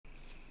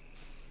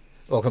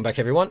Welcome back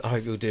everyone, I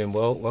hope you're doing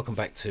well. Welcome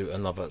back to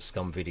another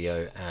Scum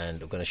video,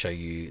 and I'm going to show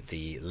you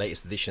the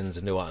latest additions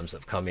and new items that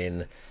have come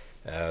in,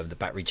 the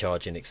battery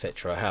charging,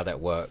 etc., how that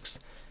works.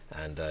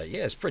 And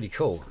yeah, it's pretty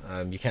cool.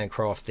 You can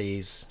craft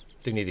these,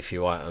 do need a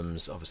few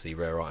items, obviously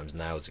rare items,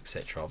 nails,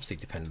 etc., obviously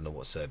depending on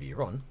what server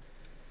you're on.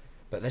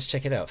 But let's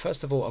check it out.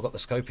 First of all, I've got the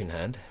scope in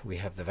hand. We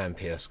have the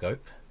Vampire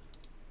scope.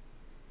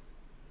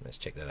 Let's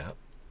check that out.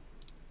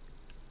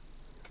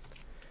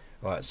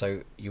 Right,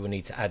 so you will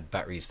need to add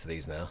batteries to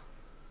these now.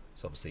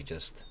 So obviously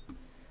just,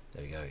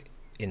 there we go,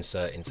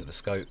 insert into the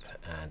scope,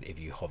 and if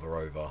you hover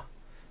over,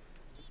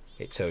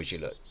 it tells you,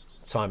 look,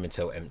 time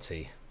until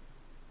empty.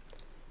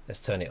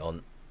 Let's turn it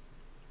on.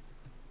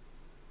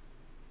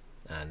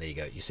 And there you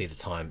go, you see the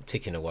time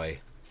ticking away.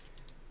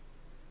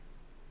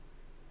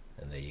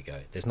 And there you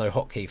go. There's no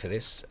hotkey for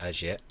this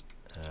as yet,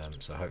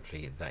 so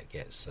hopefully that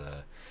gets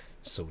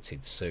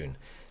sorted soon.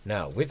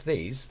 Now with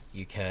these,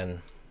 you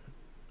can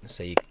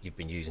see you've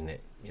been using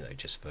it, you know,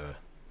 just for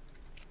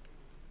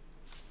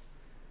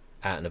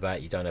out and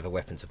about, you don't have a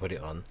weapon to put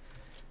it on.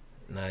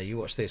 Now you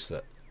watch this,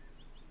 look,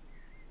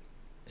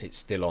 it's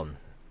still on,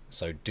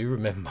 so do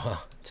remember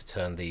to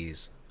turn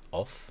these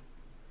off.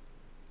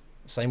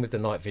 Same with the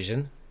night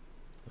vision,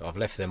 I've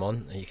left them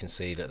on and you can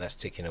see that that's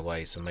ticking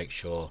away, so make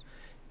sure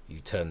you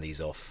turn these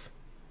off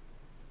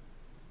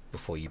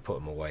before you put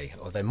them away,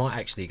 or they might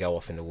actually go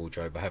off in the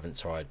wardrobe. I haven't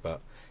tried,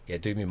 but yeah,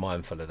 do be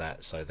mindful of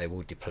that, so they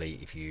will deplete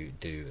if you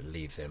do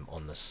leave them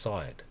on the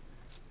side.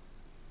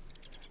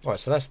 Right,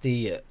 so that's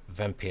the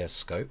Vampire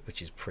scope,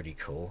 which is pretty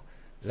cool.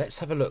 Let's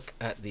have a look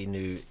at the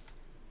new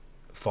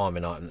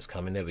farming item that's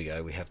coming. There we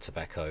go, we have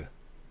tobacco,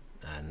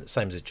 and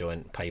same as a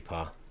joint,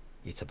 paper,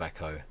 your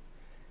tobacco,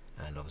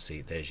 and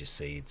obviously there's your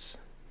seeds,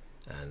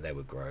 and they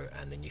would grow,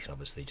 and then you can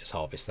obviously just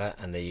harvest that,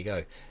 and there you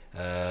go.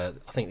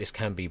 I think this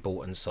can be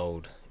bought and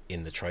sold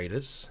in the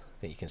traders.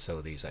 I think you can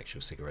sell these actual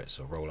cigarettes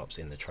or roll-ups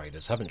in the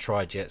traders. Haven't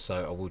tried yet,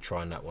 so I will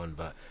try on that one,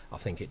 but I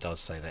think it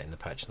does say that in the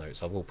patch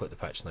notes. I will put the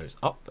patch notes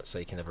up so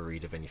you can have a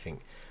read of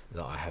anything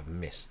that I have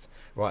missed.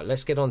 Right,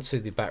 let's get on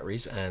to the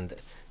batteries and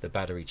the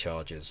battery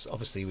chargers.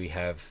 Obviously we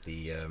have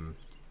the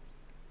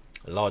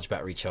large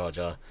battery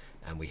charger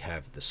and we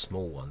have the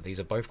small one.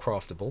 These are both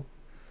craftable,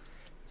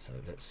 so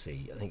let's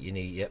see. I think you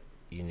need, yep,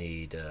 you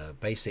need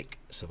basic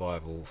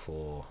survival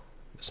for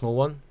the small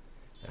one,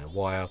 and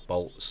wire,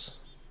 bolts,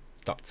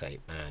 duct tape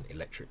and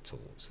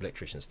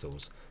electrician's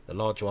tools. The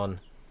large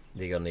one,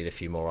 you're gonna need a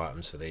few more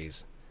items for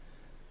these.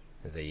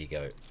 There you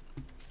go.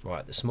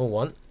 Right, the small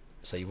one,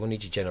 so you will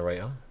need your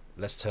generator.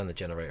 Let's turn the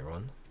generator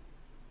on,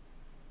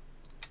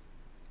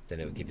 then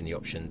it will give you the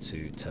option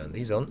to turn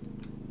these on.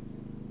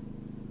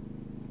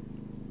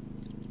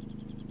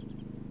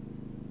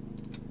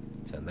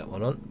 Turn that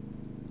one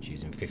on. It's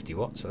using 50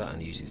 watts, so that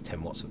only uses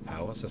 10 watts of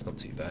power, so that's not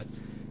too bad.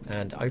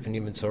 And open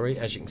inventory.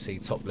 As you can see,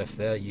 top left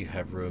there, you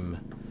have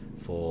room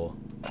for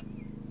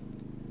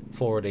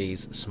 4 of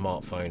these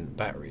smartphone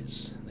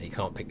batteries. Now you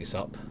can't pick this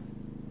up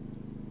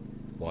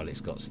while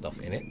it's got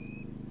stuff in it.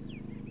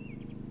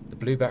 The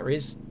blue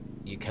batteries,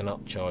 you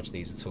cannot charge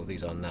these at all.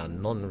 These are now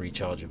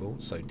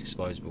non-rechargeable, so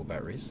disposable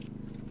batteries.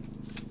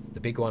 The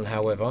big one,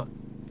 however,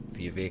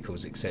 for your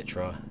vehicles,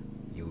 etc.,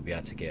 you will be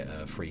able to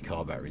get free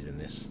car batteries in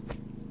this.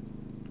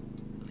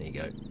 There you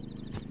go.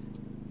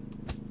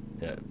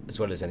 As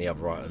well as any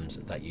other items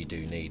that you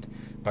do need.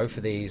 Both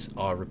of these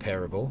are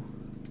repairable,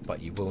 but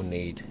you will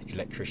need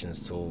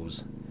electrician's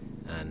tools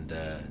and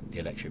the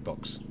electric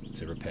box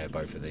to repair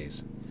both of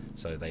these,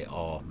 so they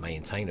are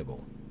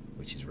maintainable,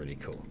 which is really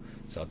cool.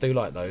 So I do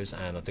like those,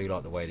 and I do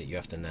like the way that you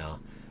have to now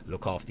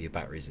look after your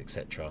batteries,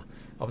 etc.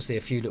 Obviously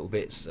a few little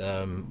bits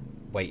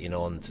waiting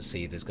on to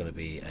see if there's going to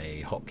be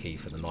a hotkey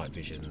for the night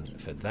vision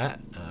for that,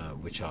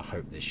 which I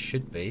hope there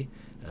should be,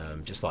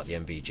 just like the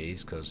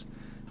MVGs, because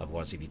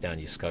otherwise if you down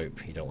your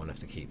scope you don't want to have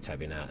to keep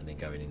tabbing out and then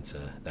going into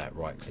that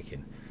right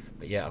clicking.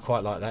 But yeah, I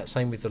quite like that.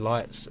 Same with the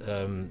lights,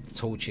 the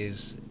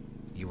torches,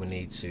 you will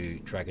need to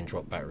drag and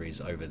drop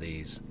batteries over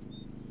these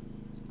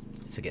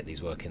to get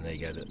these working. There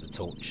you go, the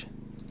torch.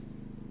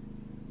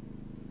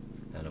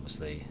 And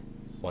obviously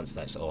once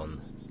that's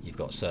on, you've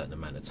got a certain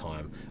amount of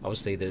time.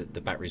 Obviously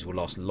the batteries will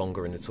last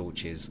longer in the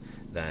torches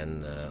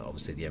than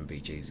obviously the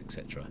MVGs,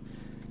 etc.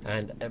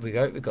 And there we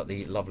go, we've got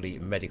the lovely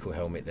medical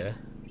helmet there.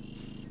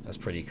 That's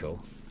pretty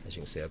cool. As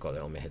you can see, I've got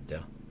that on my head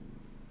there.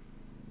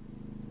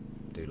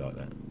 Do like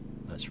that.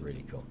 That's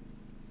really cool.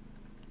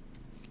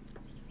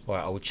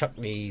 Right, I will chuck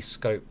the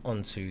scope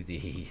onto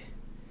the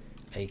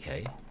AK.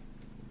 There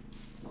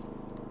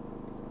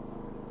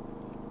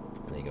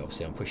you go.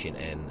 Obviously I'm pushing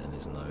N and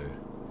there's no,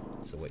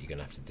 so what you're going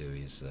to have to do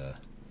is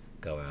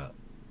go out,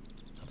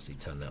 obviously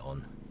turn that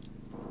on.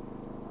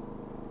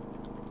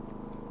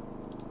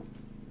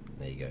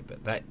 There you go.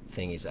 But that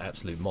thing is an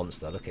absolute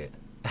monster. Look at it.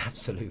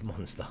 Absolute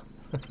monster.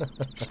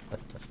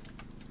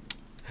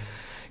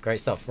 Great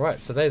stuff.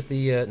 Right, so there's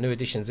the new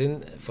additions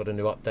in for the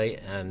new update,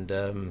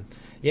 and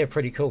yeah,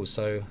 pretty cool.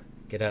 So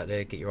get out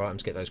there, get your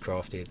items, get those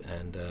crafted,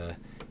 and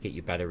get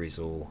your batteries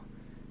all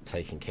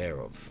taken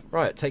care of.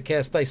 Right, take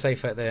care, stay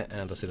safe out there,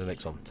 and I'll see you in the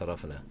next one. Ta-da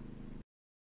for now.